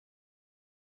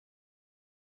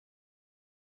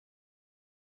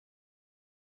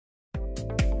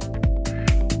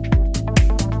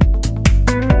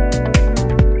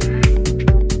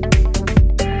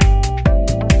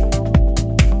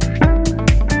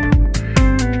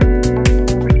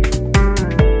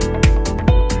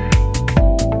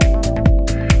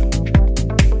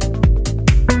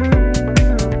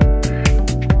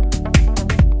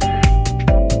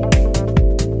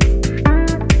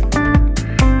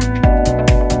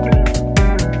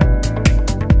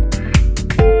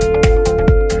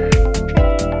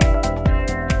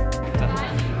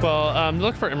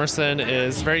look for Emerson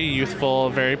is very youthful,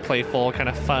 very playful, kind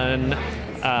of fun.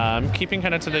 Keeping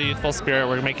kind of to the youthful spirit.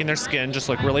 We're making their skin just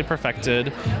look really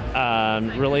perfected,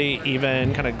 really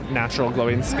even, kind of natural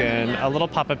glowing skin, a little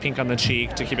pop of pink on the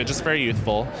cheek to keep it just very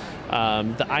youthful.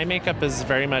 The eye makeup is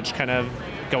very much kind of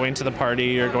going to the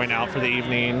party or going out for the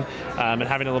evening and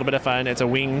having a little bit of fun. It's a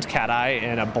winged cat eye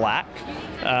in a black,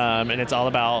 and it's all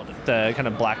about the kind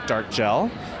of black dark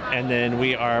gel. And then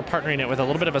we are partnering it with a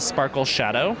little bit of a sparkle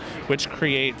shadow, which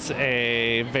creates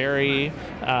a very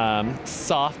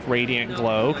soft, radiant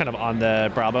glow kind of on the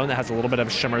brow bone that has a little bit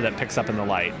of shimmer that picks up in the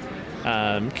light.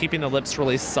 Keeping the lips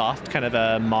really soft, kind of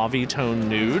a mauve-y tone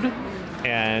nude,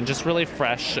 and just really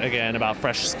fresh, again, about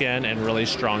fresh skin and really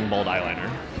strong, bold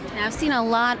eyeliner. Now, I've seen a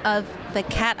lot of the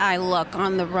cat eye look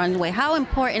on the runway. How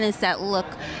important is that look,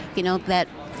 that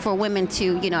for women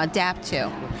to, adapt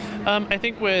to? I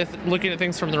think with looking at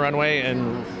things from the runway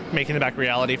and making the back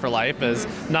reality for life is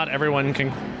not everyone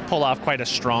can pull off quite as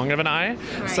strong of an eye.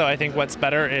 Right. So I think what's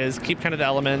better is keep kind of the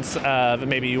elements of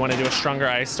maybe you want to do a stronger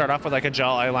eye. Start off with like a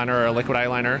gel eyeliner or a liquid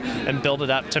eyeliner and build it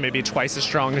up to maybe twice as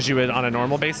strong as you would on a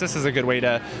normal basis is a good way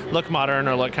to look modern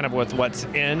or look kind of with what's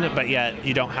in, but yet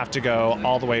you don't have to go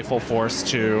all the way full force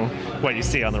to what you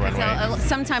see on the runway. So,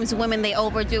 sometimes women, they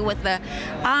overdo with the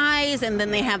eyes and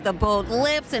then they have the bold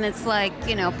lips and it's like,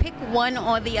 pick one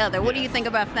or the other. What do you think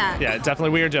about that? Yeah,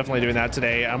 definitely. We are definitely doing that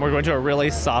today. We're going to a really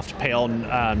soft, pale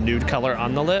nude color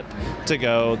on the lip to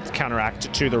go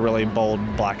counteract to the really bold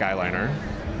black eyeliner.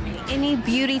 Any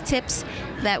beauty tips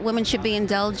that women should be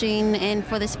indulging in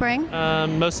for the spring?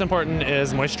 Most important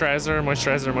is moisturizer,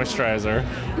 moisturizer,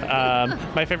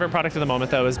 moisturizer. My favorite product at the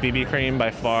moment, though, is BB cream by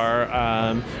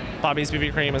far. Bobbi's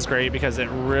BB cream is great because it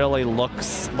really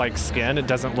looks like skin. It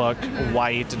doesn't look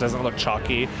white, it doesn't look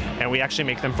chalky, and we actually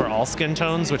make them for all skin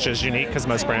tones, which is unique because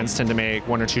most brands tend to make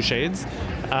 1 or 2 shades.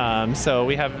 So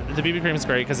we have, the BB cream is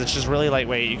great because it's just really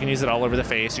lightweight. You can use it all over the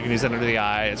face, you can use it under the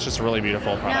eye. It's just a really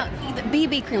beautiful product. Now, the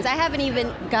BB creams, I haven't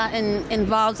even gotten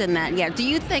involved in that yet. Do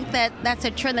you think that that's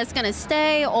a trend that's going to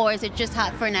stay, or is it just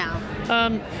hot for now?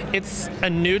 It's a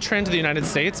new trend to the United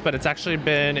States, but it's actually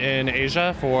been in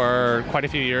Asia for quite a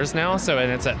few years now,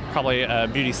 and it's probably a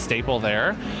beauty staple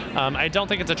there. I don't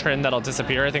think it's a trend that'll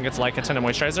disappear. I think it's like a tinted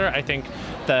moisturizer. I think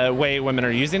the way women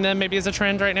are using them maybe is a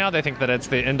trend right now. They think that it's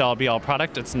the end-all be-all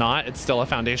product. It's not. It's still a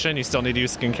foundation. You still need to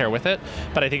use skincare with it.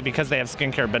 But I think because they have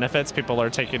skincare benefits, people are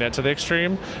taking it to the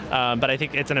extreme. But I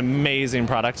think it's an amazing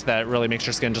product that really makes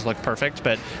your skin just look perfect,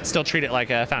 but still treat it like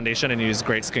a foundation and use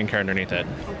great skincare underneath it.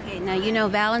 Okay, now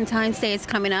Valentine's Day is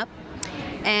coming up.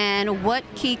 And what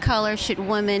key color should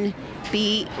women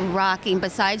be rocking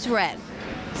besides red?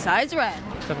 Besides red.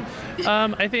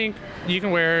 I think you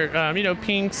can wear,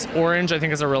 pinks. Orange, I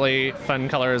think, is a really fun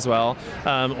color as well.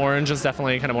 Orange is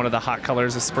definitely kind of one of the hot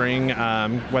colors of spring,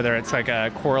 whether it's like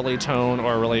a corally tone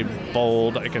or a really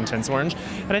bold, like intense orange.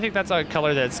 And I think that's a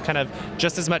color that's kind of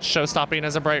just as much show-stopping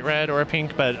as a bright red or a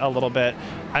pink, but a little bit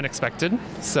unexpected.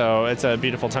 So it's a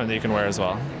beautiful tone that you can wear as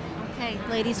well. Okay,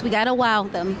 ladies, we gotta wow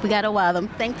them. We gotta wow them.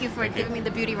 Thank you for giving me the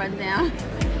beauty rundown.